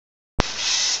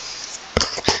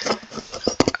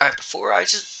Alright,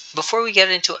 before we get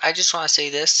into it, I just want to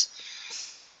say this.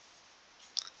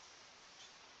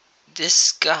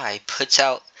 This guy puts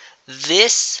out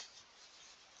this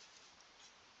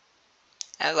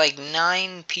at like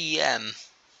 9 p.m.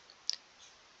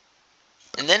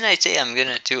 And then I say I'm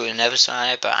gonna do an episode on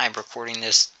it, but I'm recording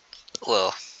this.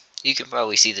 Well, you can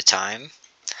probably see the time,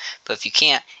 but if you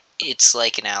can't, it's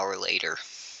like an hour later.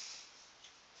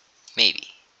 Maybe.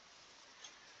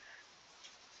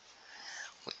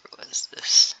 Where was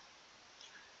this?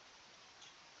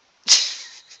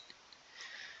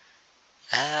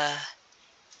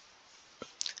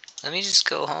 Let me just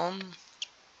go home.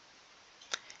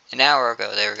 An hour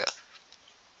ago, there we go.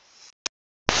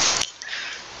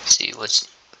 Let's see, what's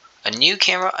a new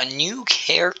camera, a new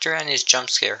character and his jump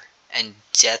scare, and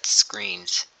death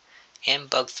screens, and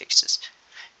bug fixes.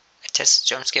 I tested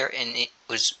jump scare and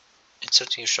it's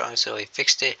something strong, so I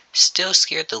fixed it. Still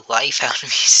scared the life out of me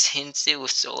since it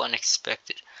was so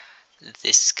unexpected.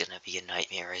 This is gonna be a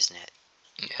nightmare, isn't it?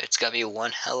 Yeah, it's gonna be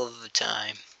one hell of a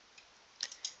time.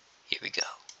 Here we go.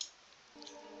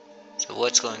 So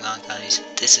what's going on, guys?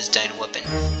 This is Dino-Weapon,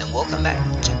 and welcome back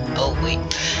to... Oh, wait.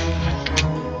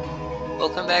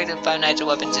 Welcome back to Five Nights at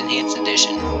Weapons Enhanced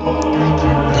Edition.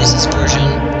 This is version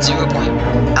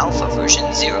alpha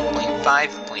version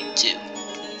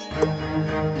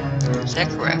 0.5.2. Is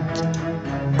that correct?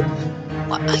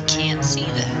 What? I can't see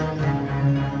that.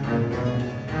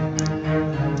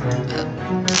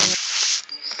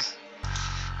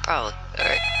 Probably.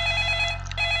 Alright.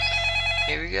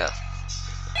 Here we go.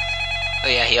 Oh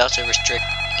yeah, he also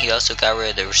got rid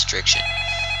of the restriction.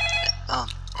 Hello.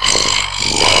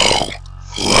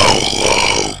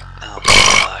 Oh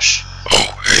gosh.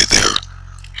 Oh, hey there.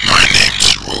 My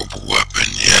name's Dino-Weapon.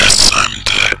 Yes, I'm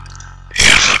the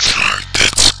animatronic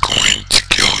that's going to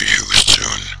kill you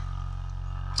soon.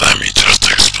 Let me just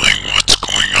explain what's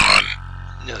going on.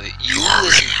 No, you are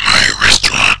in my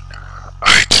restaurant.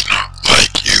 I do not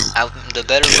like you. I'm the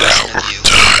better Get version out of or you.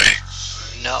 die.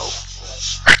 No.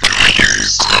 I can hear you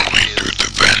crawling through the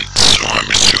vent, so I'm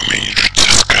assuming you're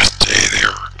just gonna stay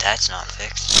there. That's not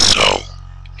fixed. So,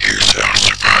 here's how to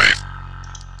survive.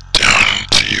 Down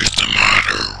to use the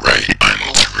monitor, right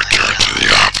button to return to the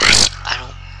office.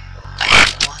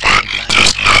 Left button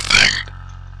does nothing.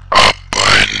 Up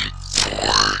button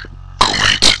for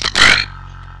going to the vent.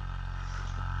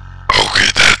 Okay,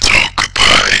 that's all.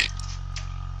 Goodbye.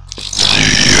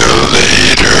 See you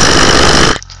later.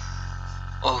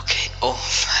 Okay, oh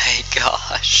my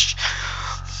gosh.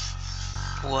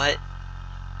 What?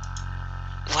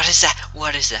 What is that?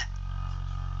 What is that?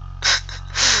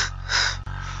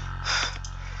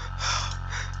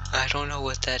 I don't know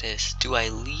what that is. Do I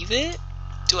leave it?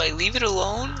 Do I leave it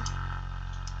alone?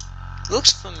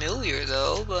 Looks familiar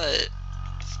though, but...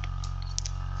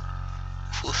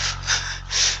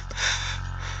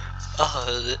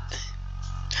 Oh,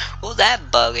 well, that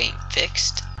bug ain't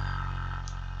fixed.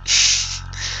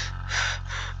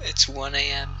 It's 1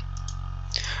 a.m.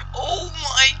 Oh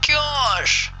my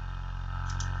gosh!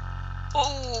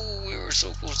 Oh, we were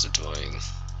so close to dying.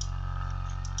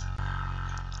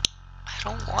 I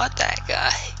don't want that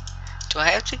guy. Do I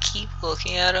have to keep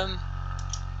looking at him?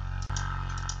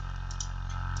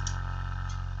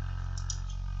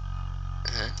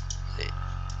 Wait.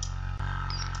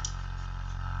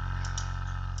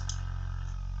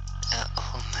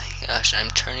 Oh my gosh, I'm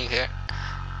turning here.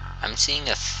 I'm seeing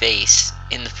a face.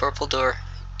 In the purple door,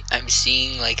 I'm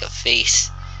seeing like a face.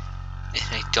 And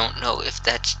I don't know if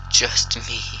that's just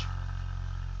me.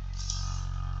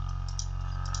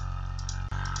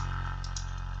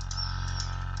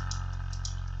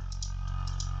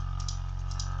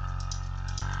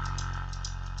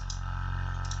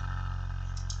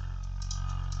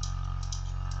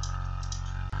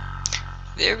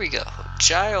 There we go.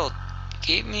 Child,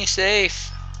 keep me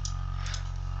safe.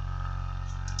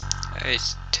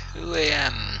 It's 2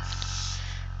 a.m.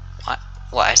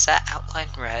 Why is that outline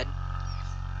red?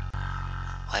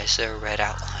 Why is there a red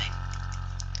outline?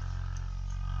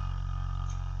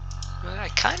 Well, I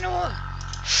kind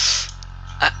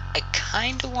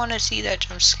of want to see that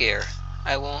jump scare.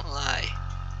 I won't lie.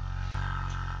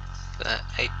 But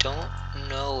I don't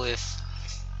know if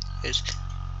it's...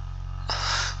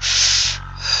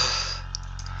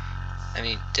 I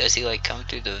mean, does he like come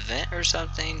through the vent or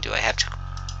something? Do I have to...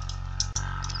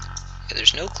 Yeah,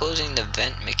 there's no closing the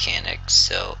vent mechanics,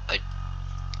 so I'm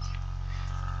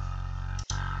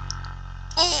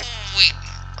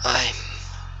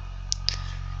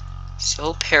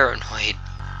so paranoid.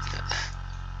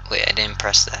 Wait, I didn't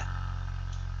press that.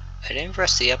 I didn't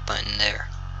press the up button there.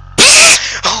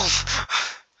 Oh!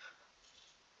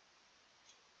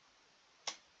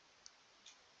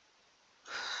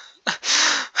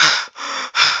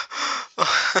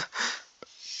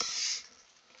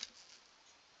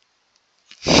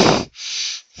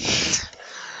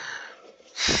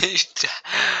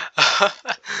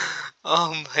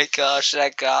 Oh my gosh,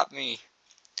 that got me.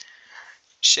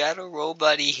 Shadow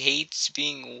Robot, he hates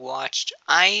being watched.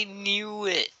 I knew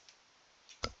it.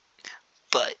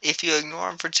 But if you ignore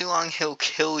him for too long, he'll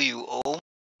kill you. Oh.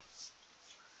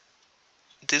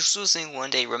 This was in one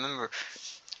day. Remember,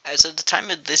 as of the time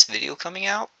of this video coming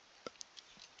out,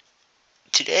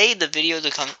 today the date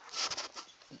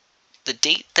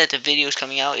that the video is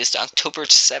coming out is October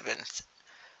 7th.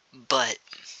 But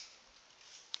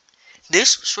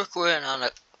this was recorded on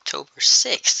October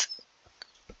 6th.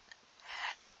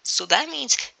 So that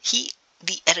means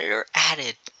the editor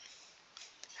added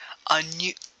a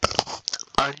new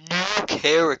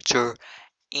character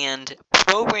and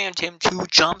programmed him to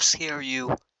jump scare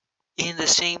you in the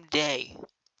same day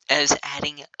as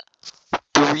adding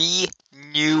 3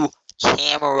 new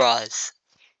cameras.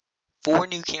 4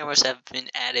 new cameras have been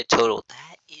added total.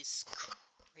 That is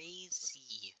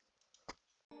crazy.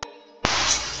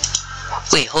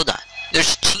 Wait, hold on.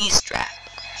 There's a cheese strap.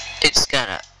 It's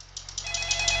gotta...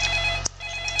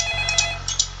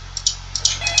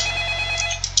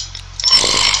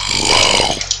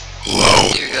 Hello.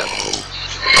 There you go.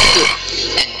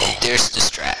 And there's the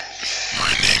strap.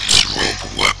 My name's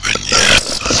Dino-Weapon,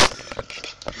 yes.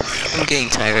 I'm getting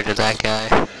tired of that guy.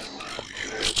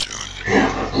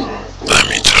 Let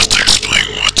me just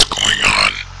explain what's going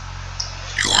on.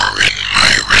 You are in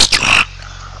my restaurant.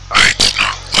 I do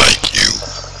not like you.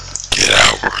 Get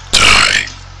out or die.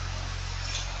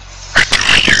 I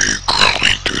can hear you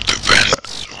crawling through the vent,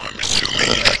 so I'm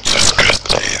assuming you're just gonna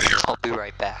stay there. I'll be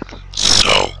right back.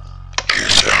 So,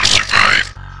 here's how to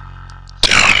survive.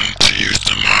 Down to use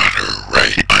the monitor,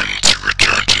 right button to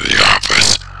return to the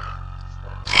office.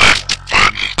 Left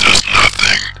button does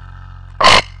nothing.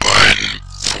 Up button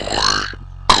for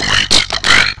going to the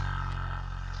vent.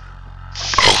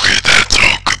 Okay, that's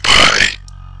all. Goodbye.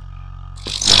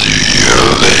 See you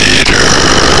later.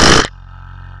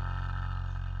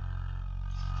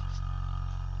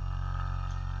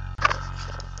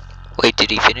 Wait,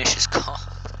 did he finish his call?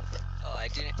 Oh, I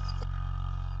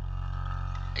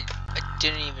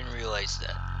didn't even realize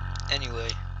that. Anyway,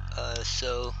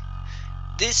 so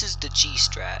this is the G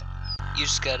strat. You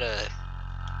just gotta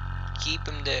keep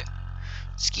him there.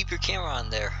 Just keep your camera on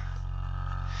there.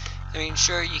 I mean,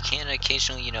 sure, you can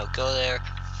occasionally, go there,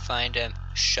 find him,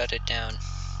 shut it down,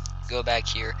 go back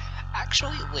here.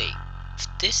 Actually, wait.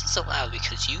 This is allowed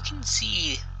because you can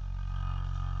see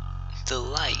the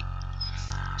light.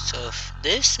 So if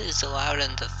this is allowed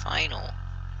in the final,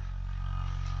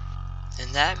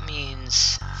 then that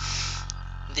means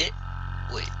that,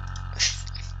 wait.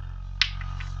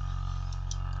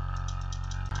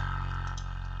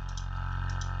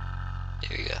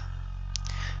 There you go.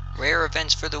 Rare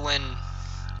events for the win.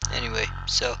 Anyway,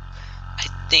 so I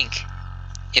think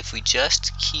if we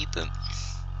just keep him,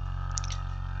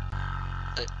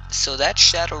 so that's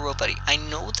Shadow Robot. I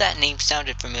know that name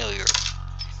sounded familiar.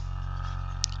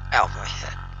 Out my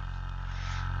head.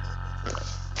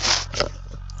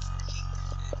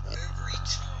 Every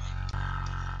time.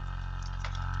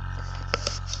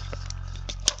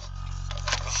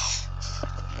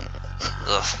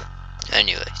 Ugh.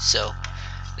 Anyway, so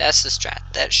that's the strat.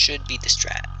 That should be the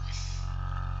strat.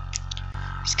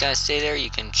 Just gotta stay there. You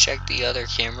can check the other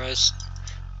cameras.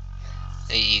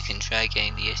 You can try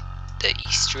getting the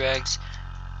Easter eggs.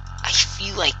 I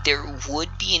feel like there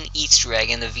would be an Easter egg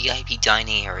in the VIP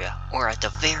dining area, or at the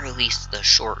very least the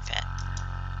short vent.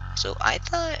 So I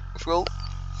thought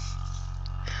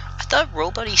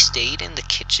Robot stayed in the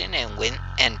kitchen and went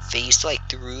and faced like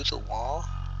through the wall.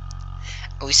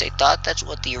 At least I thought that's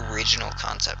what the original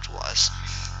concept was.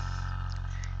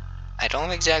 I don't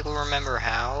exactly remember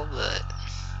how, but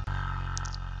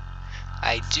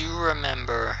I do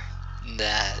remember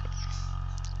that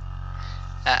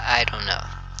I don't know.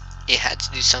 It had to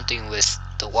do something with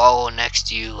the wall next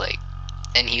to you, like,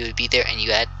 and he would be there, and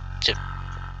you had to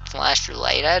flash your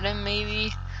light at him,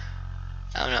 maybe?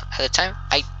 I don't know. At the time,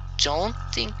 I don't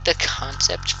think the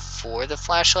concept for the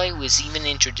flashlight was even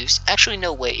introduced. Actually,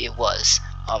 no way, it was,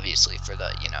 obviously, for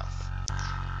the,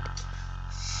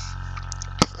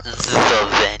 the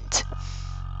vent.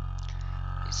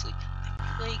 Basically, I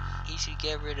feel like he should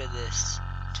get rid of this,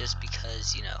 just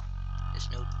because, there's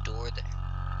no door there.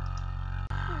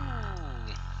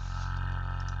 Ooh.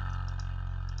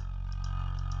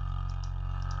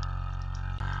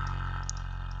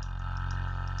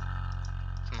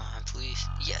 Come on, please.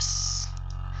 Yes.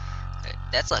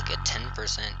 That's like a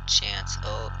 10% chance.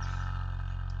 Oh.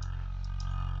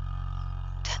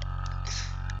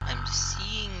 I'm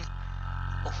seeing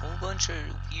a whole bunch of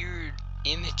weird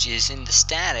images in the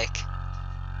static.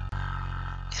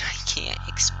 can't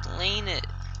explain it.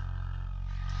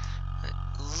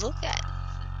 Look at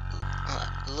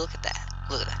that. Look at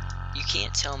that. You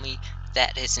can't tell me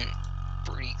that isn't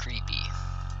pretty creepy.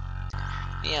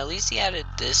 Yeah, at least he added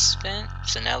this vent,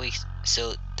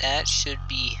 so that should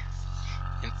be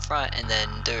in front, and then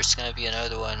there's gonna be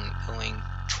another one going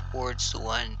towards the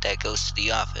one that goes to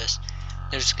the office.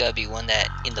 There's gotta be one that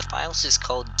in the files is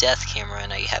called death camera,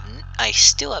 and I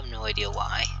still have no idea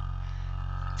why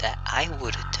that I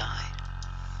would have died.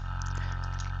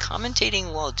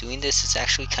 Commentating while doing this is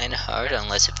actually kind of hard,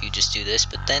 unless if you just do this,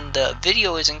 but then the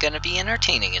video isn't gonna be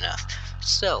entertaining enough.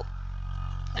 So,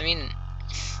 I mean,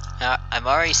 I've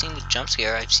already seen the jump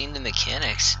scare, I've seen the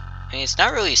mechanics. I mean, it's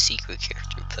not really a secret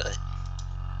character, but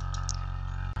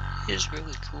it is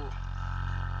really cool.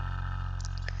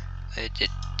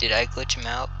 Did I glitch him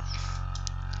out?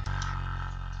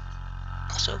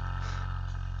 Also,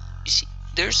 you see,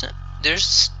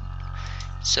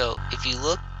 so if you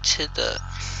look to the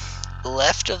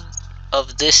left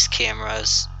of this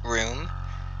camera's room,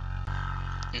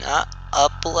 not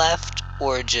up left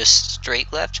or just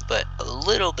straight left, but a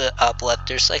little bit up left,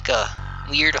 there's like a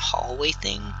weird hallway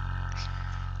thing.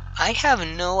 I have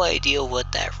no idea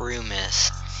what that room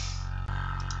is.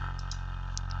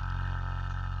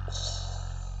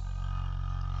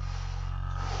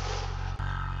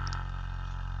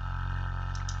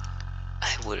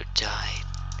 I would have died.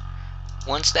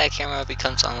 Once that camera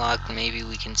becomes unlocked, maybe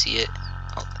we can see it.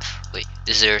 Oh, wait,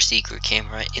 is there a secret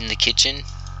camera in the kitchen?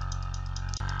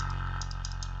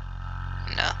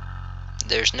 No.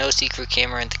 There's no secret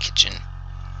camera in the kitchen.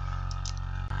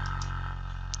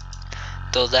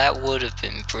 Though that would have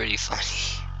been pretty funny.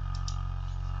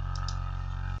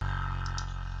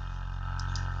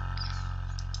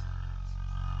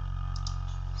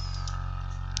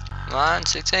 Come on,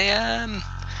 6 a.m.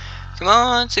 Come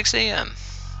on, 6 a.m.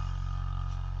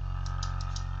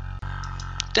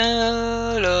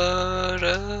 Da, da,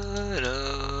 da,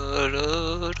 da,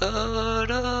 da, da,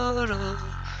 da, da.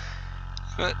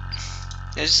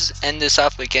 Let's just end this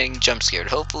off by getting jump scared.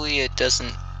 Hopefully it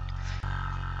doesn't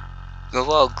go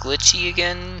all glitchy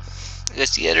again.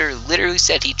 Because the editor literally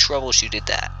said he troubleshooted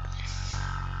that.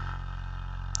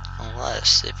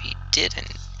 Unless if he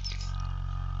didn't.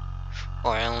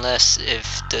 Or unless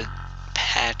if the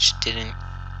patch didn't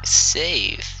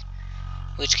save.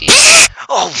 Which case...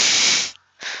 Oh!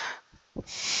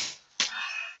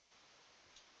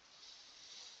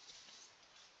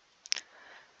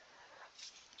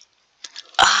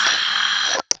 Ah!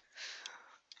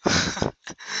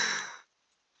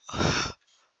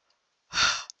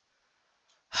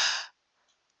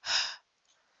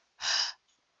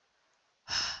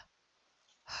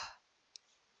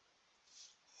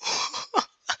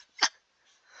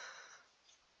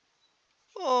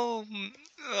 Oh,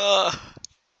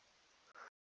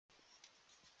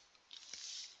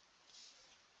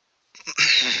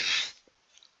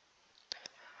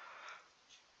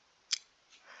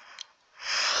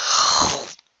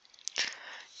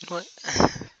 you know what?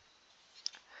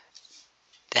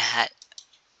 That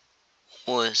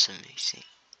was amazing.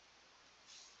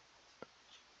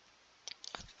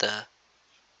 What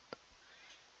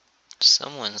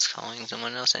someone's calling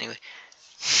someone else anyway.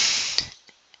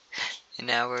 An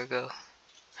hour ago.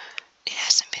 It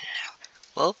hasn't been an hour.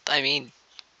 Well, I mean,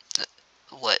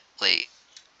 what? Wait.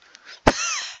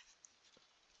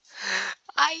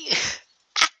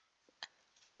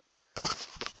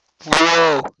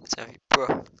 Whoa! Sorry,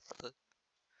 bro. Look.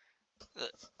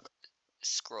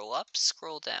 Scroll up,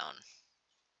 scroll down.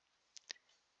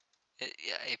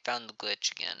 Yeah, I found the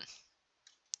glitch again.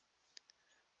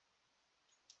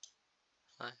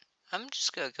 I'm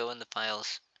just gonna go in the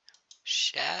files.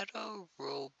 Shadow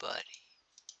Roll Buddy.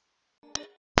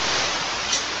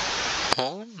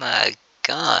 Oh my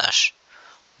gosh.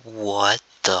 What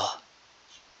the?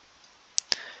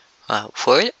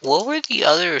 What were the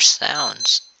other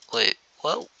sounds? Wait,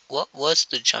 what was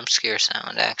the jump scare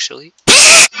sound actually?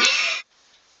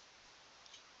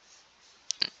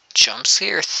 Jump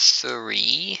scare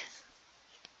 3?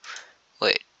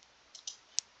 Wait.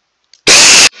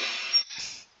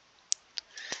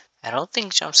 I don't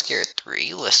think jump scare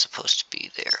 3 was supposed to be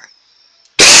there.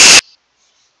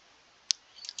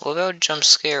 What about jump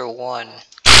scare 1?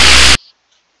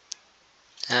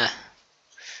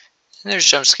 There's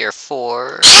jump scare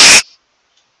 4.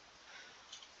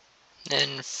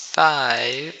 Then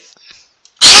 5.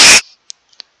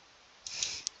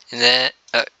 And then,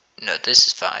 no, this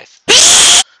is 5.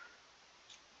 The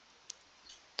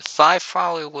 5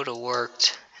 probably would have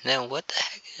worked. And then what the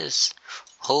heck is,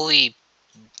 holy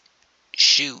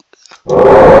shoot.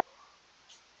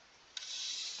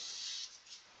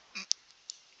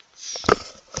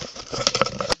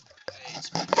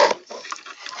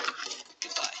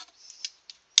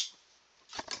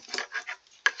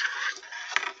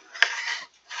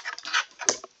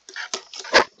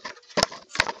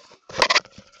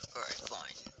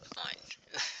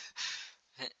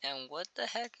 what the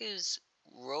heck is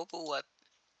Robo-Weapon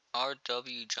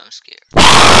RW jump scare?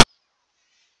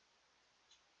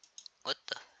 What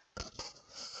the?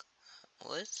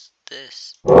 What's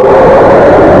this?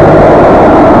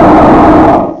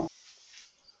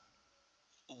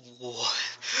 What?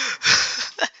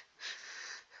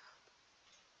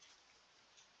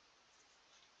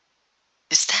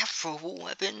 Is that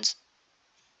Robo-Weapons?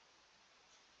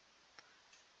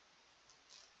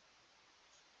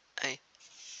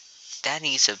 That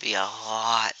needs to be a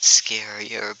lot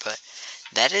scarier, but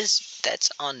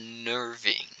that's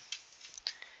unnerving.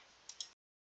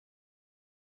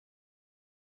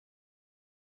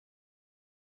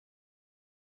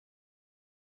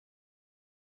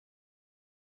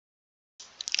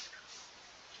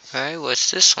 Alright,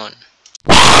 what's this one?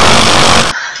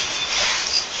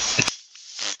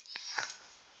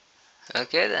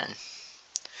 Okay then.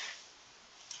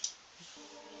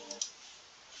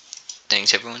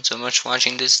 Thanks everyone so much for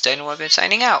watching this Dino-Weapon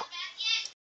signing out.